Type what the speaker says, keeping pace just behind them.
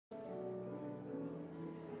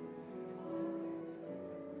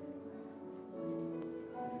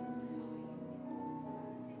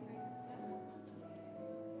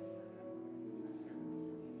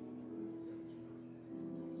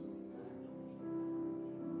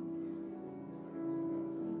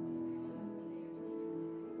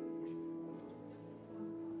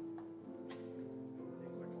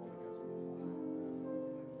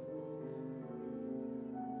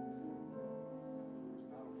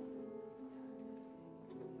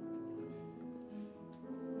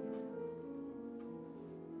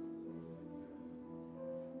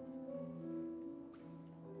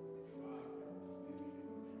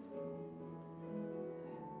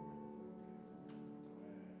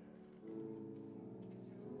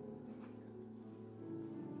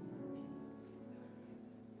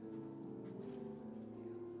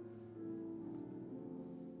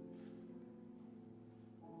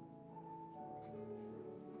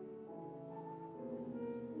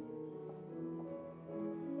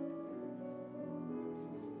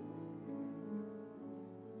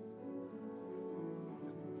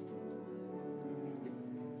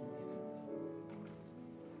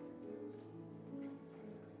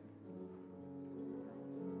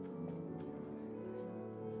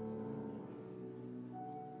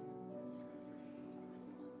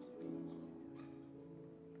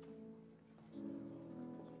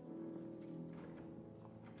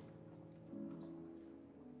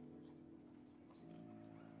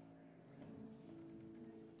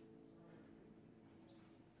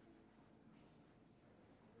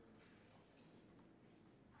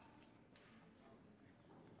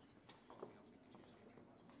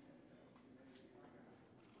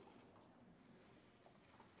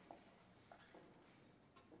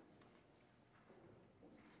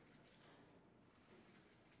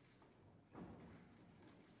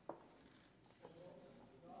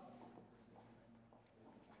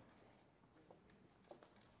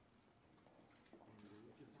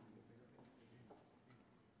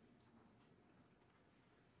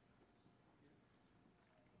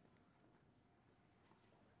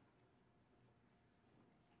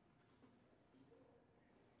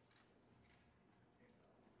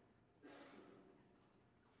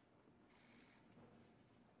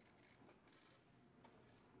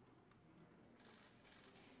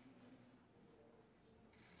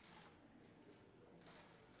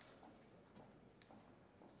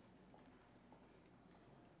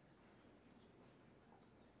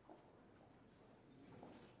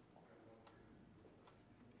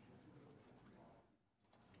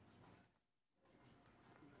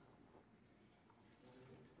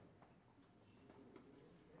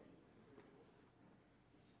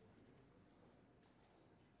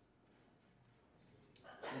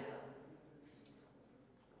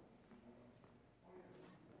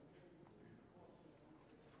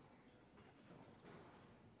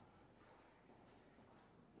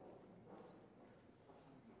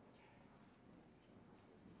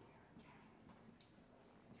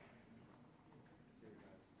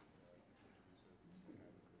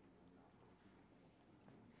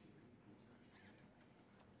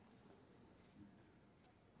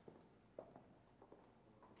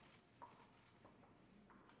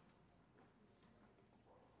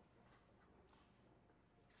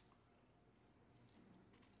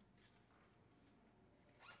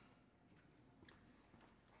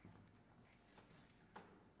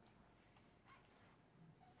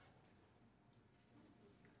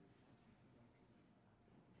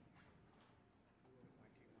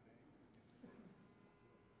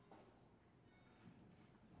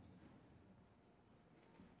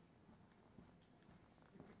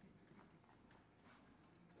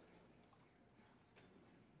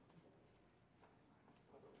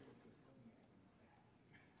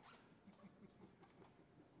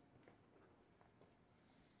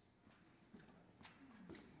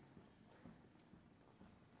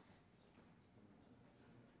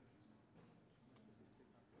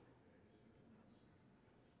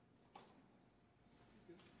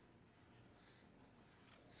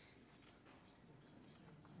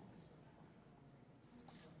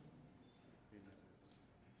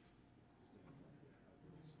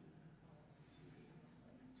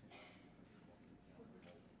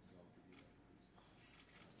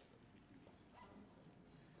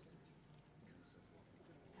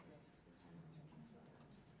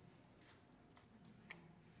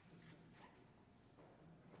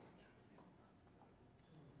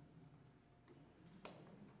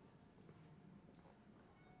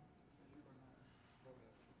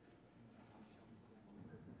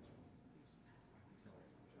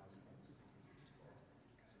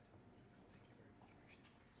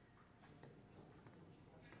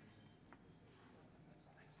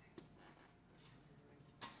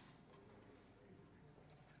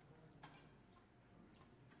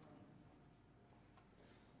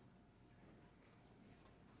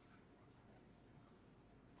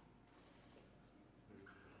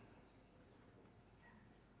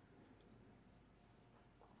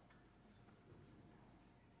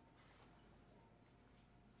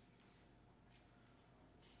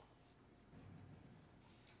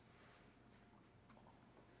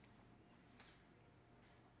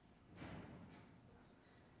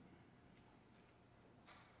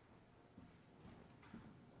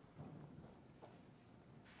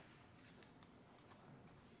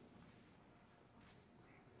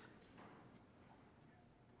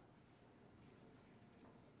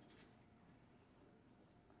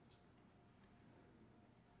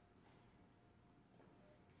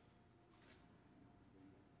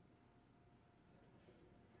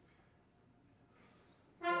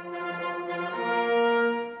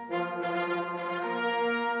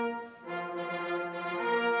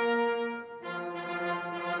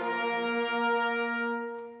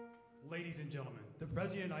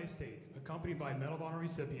States, accompanied by Medal of Honor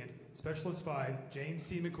recipient, Specialist 5, James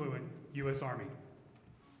C. McLuhan, U.S. Army.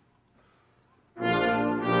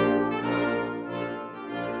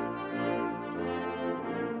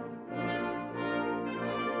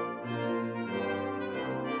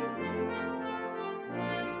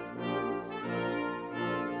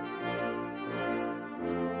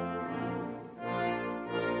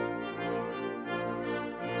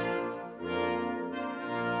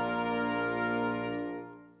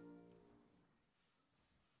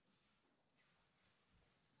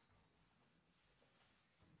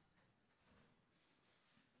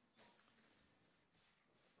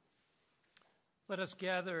 Let us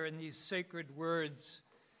gather in these sacred words.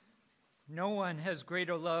 No one has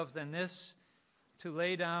greater love than this, to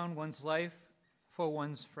lay down one's life for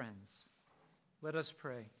one's friends. Let us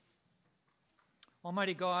pray.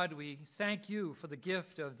 Almighty God, we thank you for the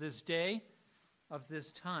gift of this day, of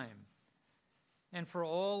this time, and for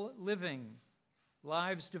all living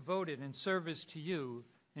lives devoted in service to you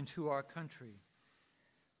and to our country.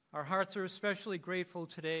 Our hearts are especially grateful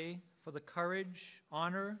today for the courage,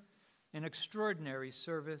 honor, and extraordinary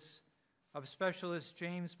service of Specialist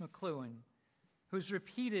James McLuhan, whose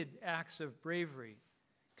repeated acts of bravery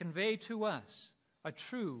convey to us a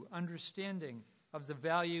true understanding of the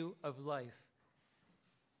value of life.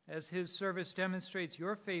 As his service demonstrates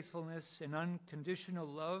your faithfulness and unconditional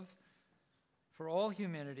love for all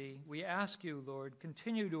humanity, we ask you, Lord,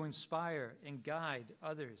 continue to inspire and guide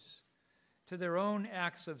others to their own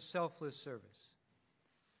acts of selfless service.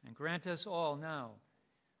 And grant us all now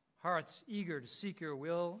hearts eager to seek your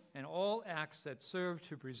will and all acts that serve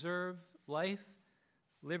to preserve life,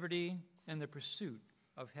 liberty, and the pursuit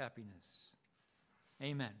of happiness.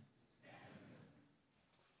 Amen.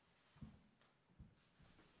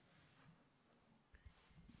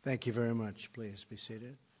 Thank you very much. Please be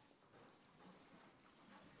seated.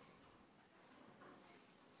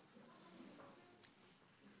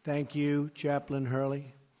 Thank you, Chaplain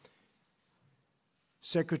Hurley,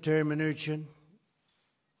 Secretary Mnuchin,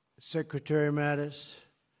 Secretary Mattis,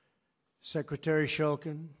 Secretary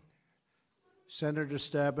Shulkin, Senator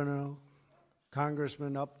Stabenow,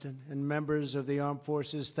 Congressman Upton, and members of the Armed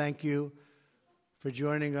Forces, thank you for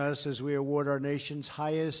joining us as we award our nation's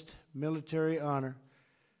highest military honor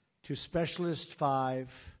to Specialist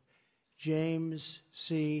 5, James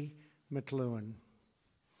C. McLuhan.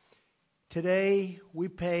 Today, we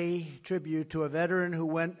pay tribute to a veteran who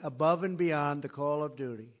went above and beyond the call of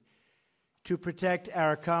duty to protect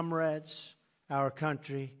our comrades, our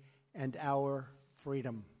country, and our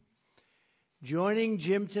freedom. Joining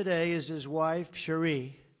Jim today is his wife,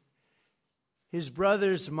 Cherie, his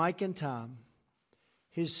brothers, Mike and Tom,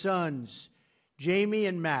 his sons, Jamie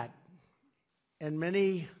and Matt, and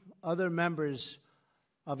many other members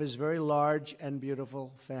of his very large and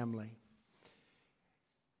beautiful family.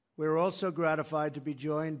 We're also gratified to be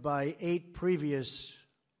joined by 8 previous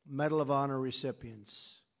Medal of Honor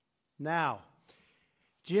recipients. Now,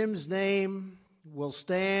 Jim's name will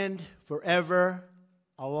stand forever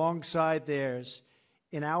alongside theirs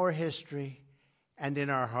in our history and in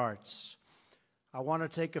our hearts. I want to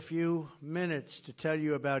take a few minutes to tell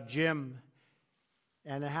you about Jim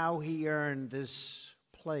and how he earned this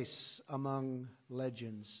place among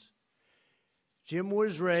legends. Jim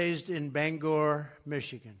was raised in Bangor,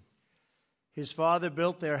 Michigan. His father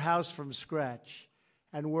built their house from scratch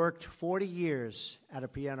and worked 40 years at a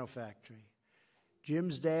piano factory.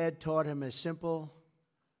 Jim's dad taught him a simple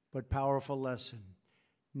but powerful lesson.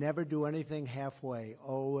 Never do anything halfway.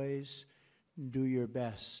 Always do your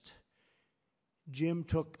best. Jim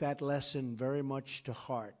took that lesson very much to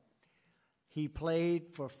heart. He played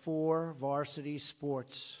for 4 varsity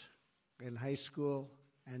sports in high school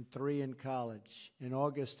and 3 in college. In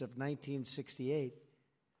August of 1968,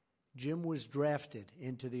 Jim was drafted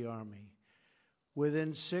into the Army.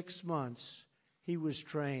 Within 6 months, he was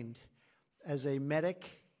trained as a medic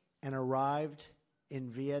and arrived in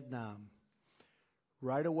Vietnam.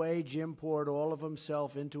 Right away, Jim poured all of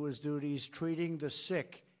himself into his duties, treating the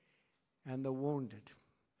sick and the wounded.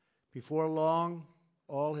 Before long,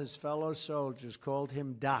 all his fellow soldiers called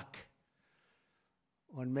him Doc.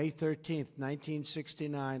 On May 13th,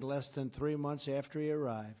 1969, less than 3 months after he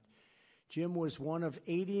arrived, Jim was one of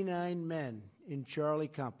 89 men in Charlie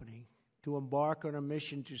Company to embark on a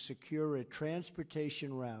mission to secure a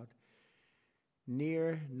transportation route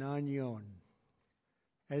near Nanyuan.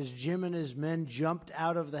 As Jim and his men jumped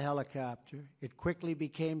out of the helicopter, it quickly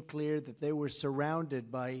became clear that they were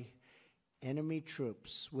surrounded by enemy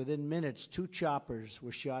troops. Within minutes, 2 choppers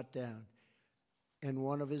were shot down, and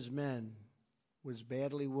one of his men was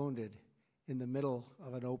badly wounded in the middle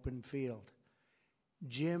of an open field.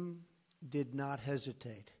 Jim did not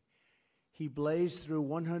hesitate. He blazed through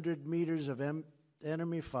 100 meters of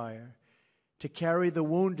enemy fire to carry the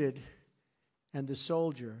wounded and the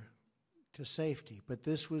soldier to safety. But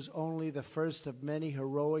this was only the first of many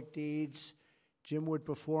heroic deeds Jim would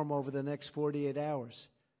perform over the next 48 hours.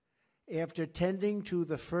 After tending to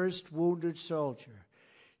the first wounded soldier,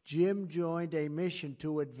 Jim joined a mission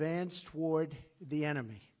to advance toward the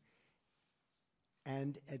enemy.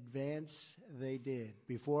 And advance they did.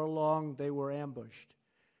 Before long, they were ambushed.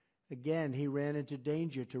 Again, he ran into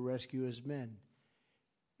danger to rescue his men.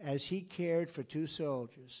 As he cared for two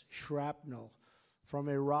soldiers, shrapnel from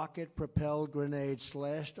a rocket-propelled grenade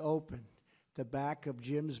slashed open the back of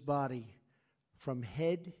Jim's body from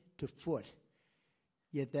head to foot.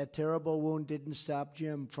 Yet that terrible wound didn't stop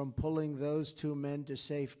Jim from pulling those two men to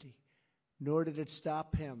safety, nor did it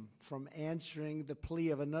stop him from answering the plea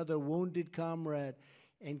of another wounded comrade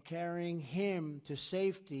and carrying him to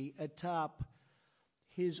safety atop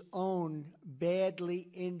his own badly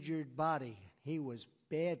injured body. He was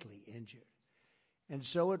badly injured. And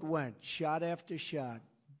so it went, shot after shot,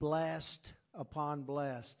 blast upon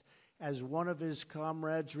blast. As one of his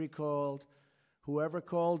comrades recalled, whoever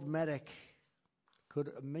called medic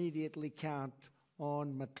could immediately count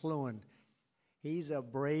on McLuhan. He's a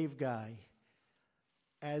brave guy.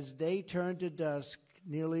 As day turned to dusk,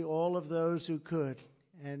 nearly all of those who could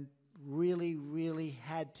and really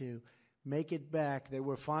had to make it back, they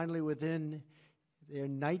were finally within their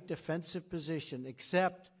night defensive position,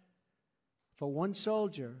 except for one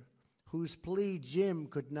soldier whose plea Jim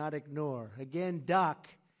could not ignore. Again, Doc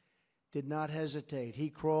did not hesitate. He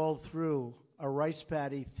crawled through a rice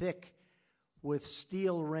paddy thick with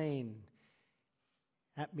steel rain.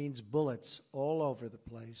 That means bullets all over the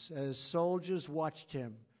place. As soldiers watched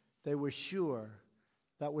him, they were sure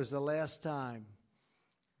that was the last time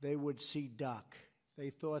they would see Doc.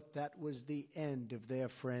 They thought that was the end of their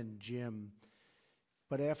friend Jim.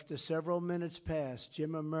 But after several minutes passed,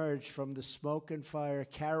 Jim emerged from the smoke and fire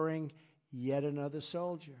carrying yet another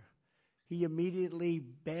soldier. He immediately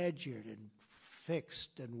badgered and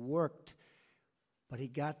fixed and worked, but he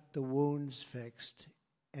got the wounds fixed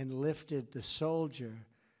and lifted the soldier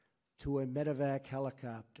to a medevac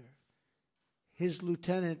helicopter. His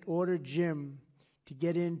lieutenant ordered Jim to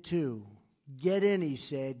get in too. Get in, he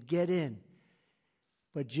said, get in.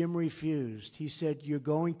 But Jim refused. He said, you're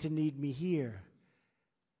going to need me here.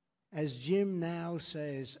 As Jim now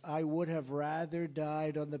says, I would have rather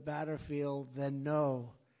died on the battlefield than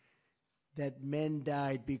know that men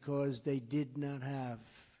died because they did not have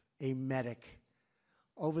a medic.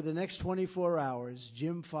 Over the next 24 hours,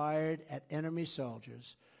 Jim fired at enemy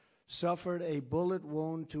soldiers, suffered a bullet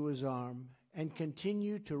wound to his arm, and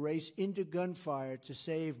continued to race into gunfire to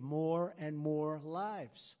save more and more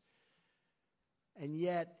lives. And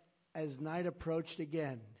yet, as night approached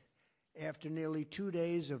again, after nearly 2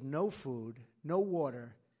 days of no food, no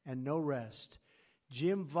water, and no rest,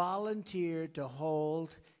 Jim volunteered to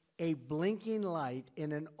hold a blinking light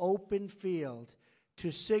in an open field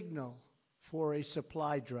to signal for a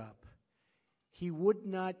supply drop. He would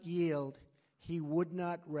not yield, he would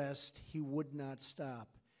not rest, he would not stop,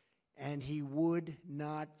 and he would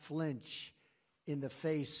not flinch in the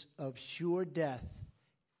face of sure death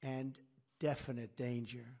and definite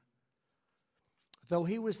danger. Though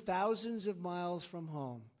he was thousands of miles from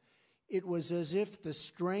home, it was as if the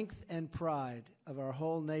strength and pride of our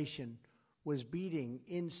whole nation was beating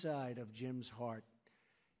inside of Jim's heart.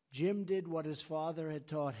 Jim did what his father had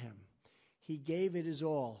taught him. He gave it his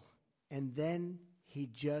all, and then he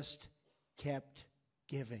just kept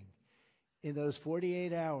giving. In those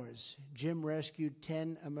 48 hours, Jim rescued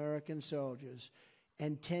 10 American soldiers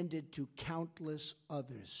and tended to countless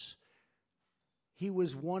others. He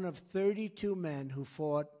was one of 32 men who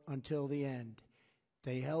fought until the end.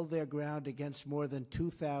 They held their ground against more than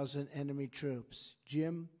 2,000 enemy troops.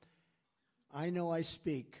 Jim, I know I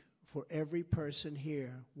speak for every person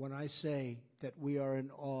here when I say that we are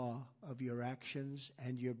in awe of your actions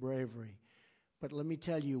and your bravery. But let me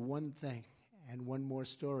tell you one thing and one more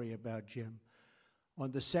story about Jim.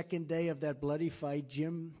 On the second day of that bloody fight,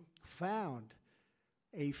 Jim found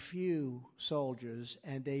a few soldiers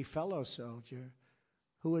and a fellow soldier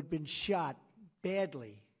who had been shot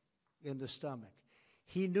badly in the stomach.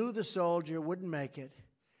 He knew the soldier wouldn't make it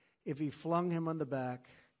if he flung him on the back,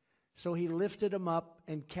 so he lifted him up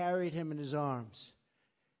and carried him in his arms.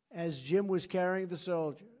 As Jim was carrying the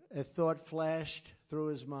soldier, a thought flashed through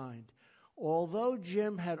his mind. Although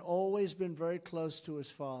Jim had always been very close to his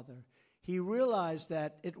father, he realized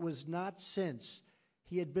that it was not since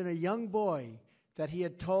he had been a young boy that he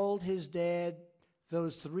had told his dad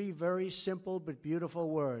those three very simple but beautiful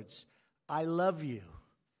words, I love you.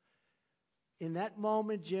 In that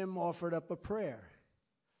moment, Jim offered up a prayer.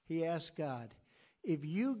 He asked God, if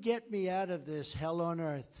you get me out of this hell on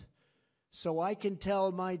earth so I can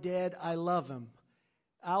tell my dad I love him,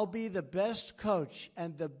 I'll be the best coach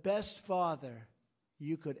and the best father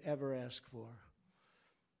you could ever ask for.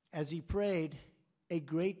 As he prayed, a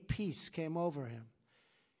great peace came over him.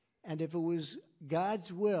 And if it was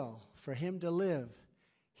God's will for him to live,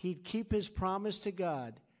 he'd keep his promise to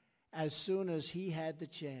God as soon as he had the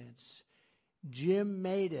chance. Jim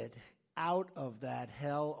made it out of that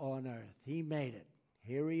hell on earth. He made it.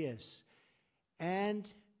 Here he is. And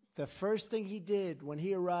the first thing he did when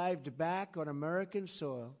he arrived back on American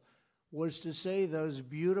soil was to say those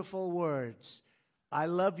beautiful words, I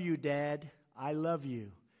love you, Dad. I love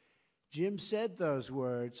you. Jim said those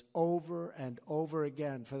words over and over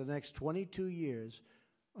again for the next 22 years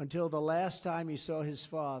until the last time he saw his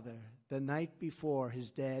father, the night before his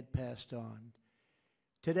dad passed on.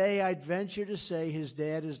 Today, I'd venture to say his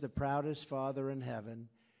dad is the proudest father in heaven.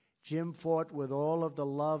 Jim fought with all of the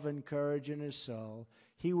love and courage in his soul.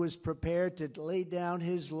 He was prepared to lay down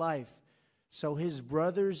his life so his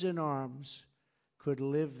brothers in arms could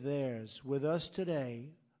live theirs. With us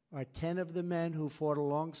today are 10 of the men who fought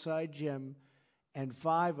alongside Jim, and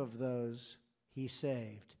 5 of those he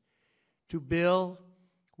saved. To Bill,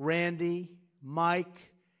 Randy,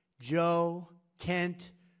 Mike, Joe,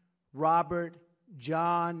 Kent, Robert,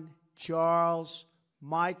 John, Charles,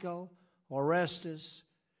 Michael, Orestes,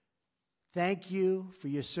 thank you for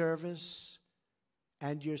your service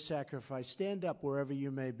and your sacrifice. Stand up wherever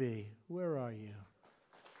you may be. Where are you?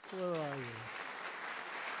 Where are you?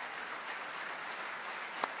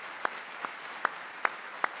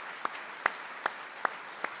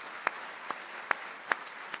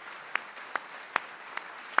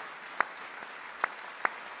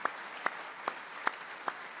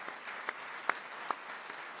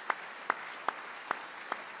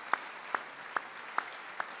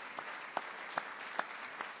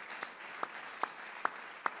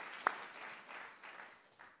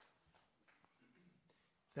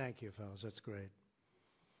 Thank you, fellas. That's great.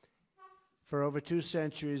 For over 2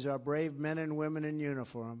 centuries, our brave men and women in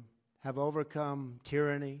uniform have overcome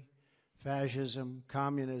tyranny, fascism,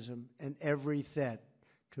 communism, and every threat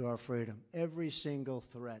to our freedom. Every single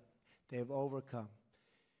threat they have overcome.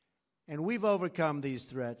 And we've overcome these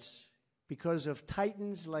threats because of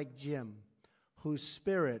titans like Jim, whose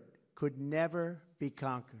spirit could never be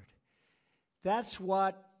conquered. That's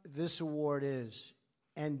what this award is,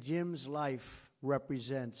 and Jim's life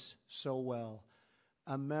represents so well.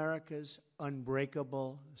 America's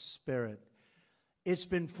unbreakable spirit. It's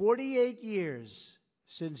been 48 years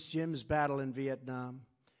since Jim's battle in Vietnam.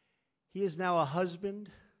 He is now a husband,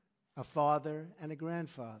 a father, and a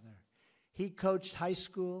grandfather. He coached high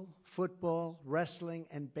school, football, wrestling,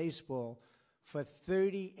 and baseball for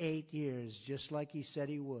 38 years, just like he said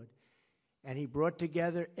he would. And he brought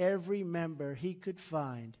together every member he could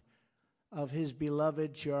find of his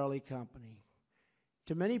beloved Charlie Company.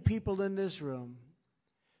 To many people in this room,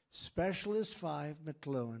 Specialist 5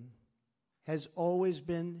 McLuhan has always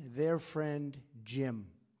been their friend Jim.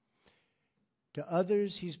 To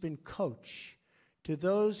others, he's been coach. To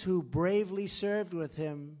those who bravely served with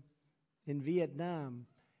him in Vietnam,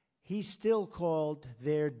 he's still called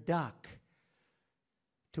their doc.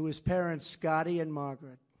 To his parents, Scotty and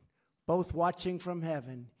Margaret, both watching from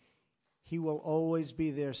heaven, he will always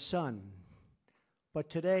be their son. But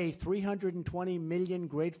today, 320 million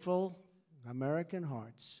grateful American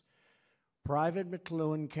hearts, Private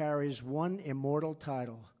McLuhan carries one immortal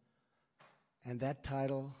title, and that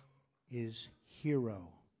title is Hero.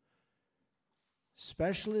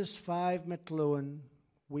 Specialist 5 McLuhan,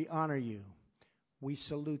 we honor you, we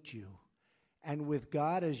salute you, and with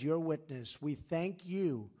God as your witness, we thank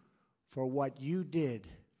you for what you did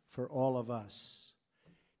for all of us.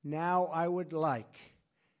 Now I would like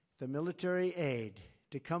the military aide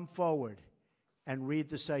to come forward and read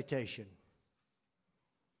the citation.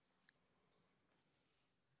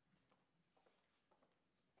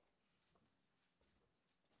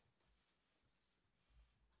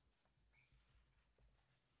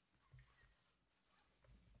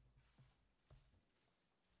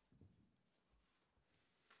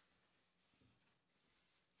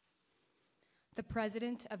 The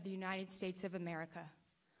President of the United States of America,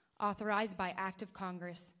 authorized by Act of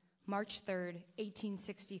Congress, March 3,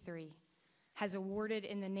 1863, has awarded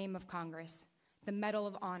in the name of Congress the Medal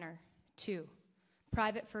of Honor to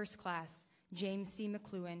Private First Class James C.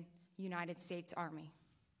 McLuhan, United States Army.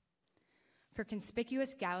 For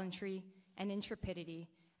conspicuous gallantry and intrepidity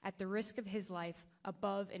at the risk of his life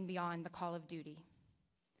above and beyond the call of duty.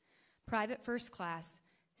 Private First Class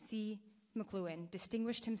C. McLuhan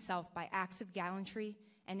distinguished himself by acts of gallantry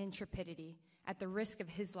and intrepidity at the risk of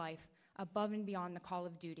his life above and beyond the call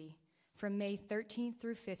of duty from May 13th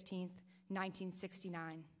through 15th,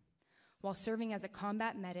 1969, while serving as a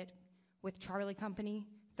combat medic with Charlie Company,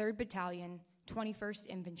 3rd Battalion, 21st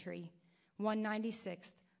Infantry,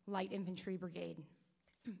 196th Light Infantry Brigade,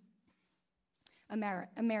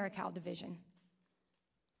 Americal Division.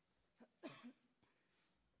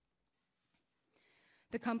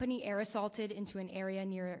 The company air assaulted into an area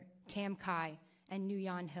near Tam Kai and New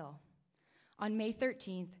Yon Hill. On May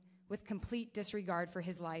 13th, with complete disregard for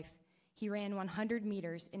his life, he ran 100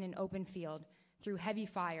 meters in an open field through heavy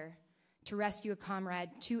fire to rescue a comrade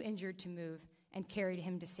too injured to move and carried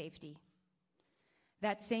him to safety.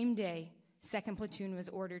 That same day, 2nd Platoon was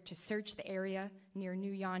ordered to search the area near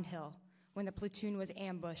New Yon Hill when the platoon was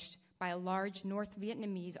ambushed by a large North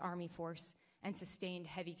Vietnamese army force and sustained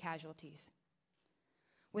heavy casualties.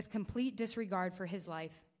 With complete disregard for his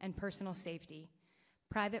life and personal safety,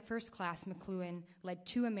 Private First Class McLuhan led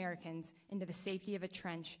 2 Americans into the safety of a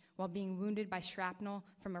trench while being wounded by shrapnel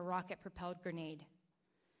from a rocket-propelled grenade.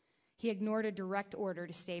 He ignored a direct order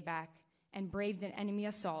to stay back and braved an enemy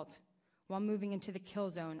assault while moving into the kill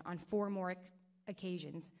zone on 4 more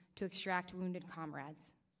occasions to extract wounded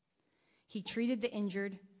comrades. He treated the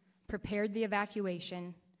injured, prepared the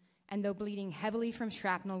evacuation, and though bleeding heavily from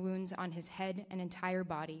shrapnel wounds on his head and entire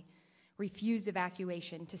body, refused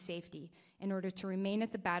evacuation to safety in order to remain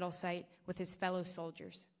at the battle site with his fellow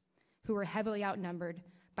soldiers, who were heavily outnumbered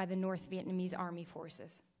by the North Vietnamese Army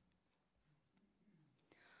forces.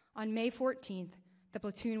 On May 14th, the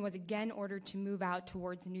platoon was again ordered to move out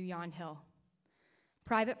towards New Yon Hill.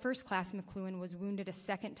 Private First Class McLuhan was wounded a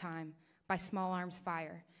second time by small arms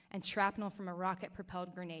fire and shrapnel from a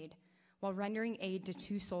rocket-propelled grenade while rendering aid to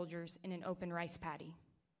 2 soldiers in an open rice paddy.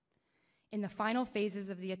 In the final phases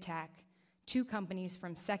of the attack, 2 companies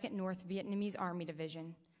from 2nd North Vietnamese Army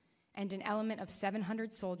Division and an element of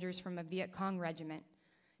 700 soldiers from a Viet Cong regiment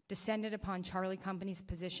descended upon Charlie Company's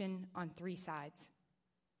position on 3 sides.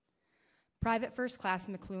 Private First Class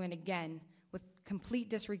McLuhan again, with complete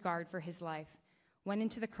disregard for his life, went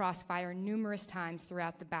into the crossfire numerous times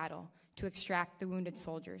throughout the battle to extract the wounded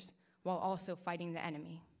soldiers, while also fighting the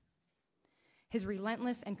enemy. His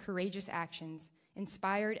relentless and courageous actions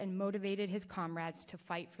inspired and motivated his comrades to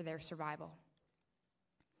fight for their survival.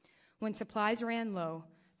 When supplies ran low,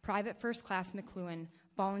 Private First Class McLuhan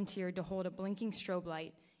volunteered to hold a blinking strobe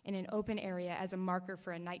light in an open area as a marker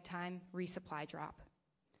for a nighttime resupply drop.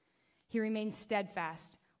 He remained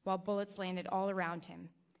steadfast while bullets landed all around him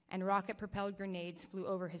and rocket-propelled grenades flew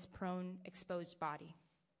over his prone, exposed body.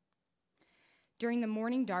 During the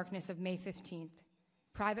morning darkness of May 15th,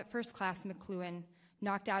 Private First Class McLuhan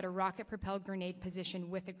knocked out a rocket-propelled grenade position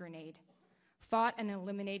with a grenade, fought and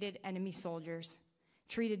eliminated enemy soldiers,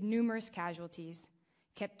 treated numerous casualties,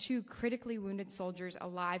 kept 2 critically wounded soldiers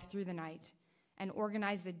alive through the night, and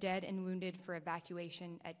organized the dead and wounded for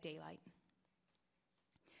evacuation at daylight.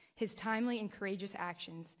 His timely and courageous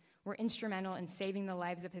actions were instrumental in saving the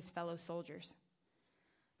lives of his fellow soldiers.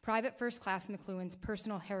 Private First Class McLuhan's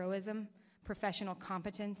personal heroism, professional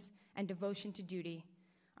competence, and devotion to duty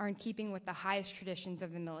are in keeping with the highest traditions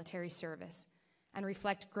of the military service and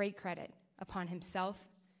reflect great credit upon himself,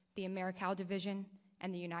 the Americal Division,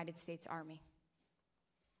 and the United States Army.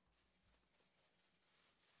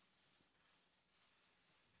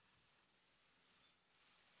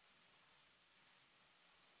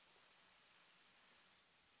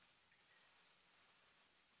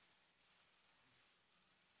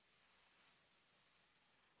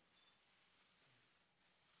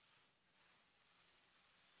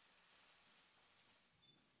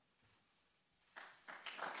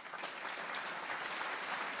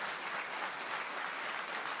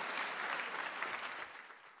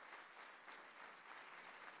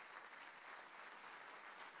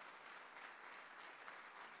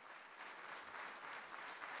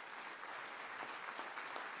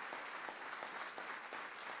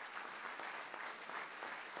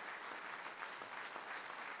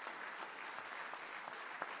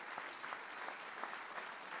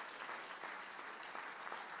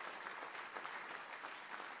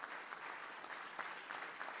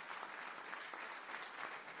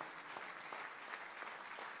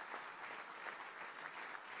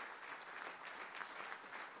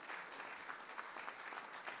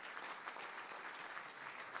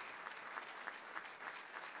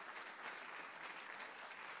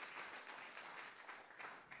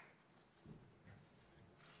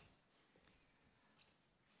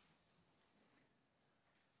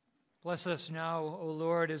 Bless us now, O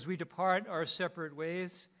Lord, as we depart our separate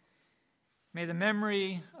ways. May the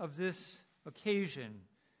memory of this occasion,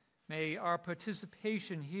 may our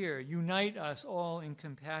participation here unite us all in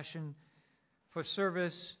compassion for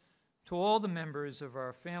service to all the members of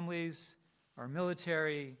our families, our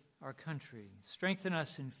military, our country. Strengthen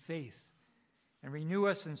us in faith and renew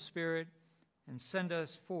us in spirit and send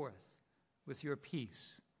us forth with your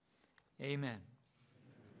peace. Amen.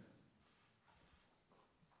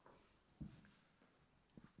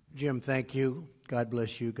 Jim, thank you. God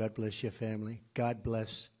bless you. God bless your family. God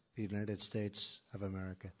bless the United States of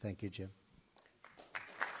America. Thank you, Jim.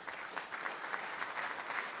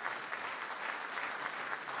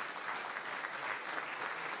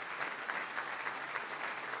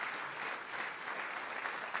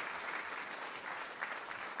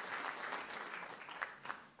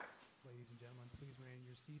 Ladies and gentlemen, please remain in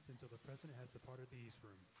your seats until the President has departed the East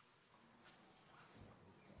Room.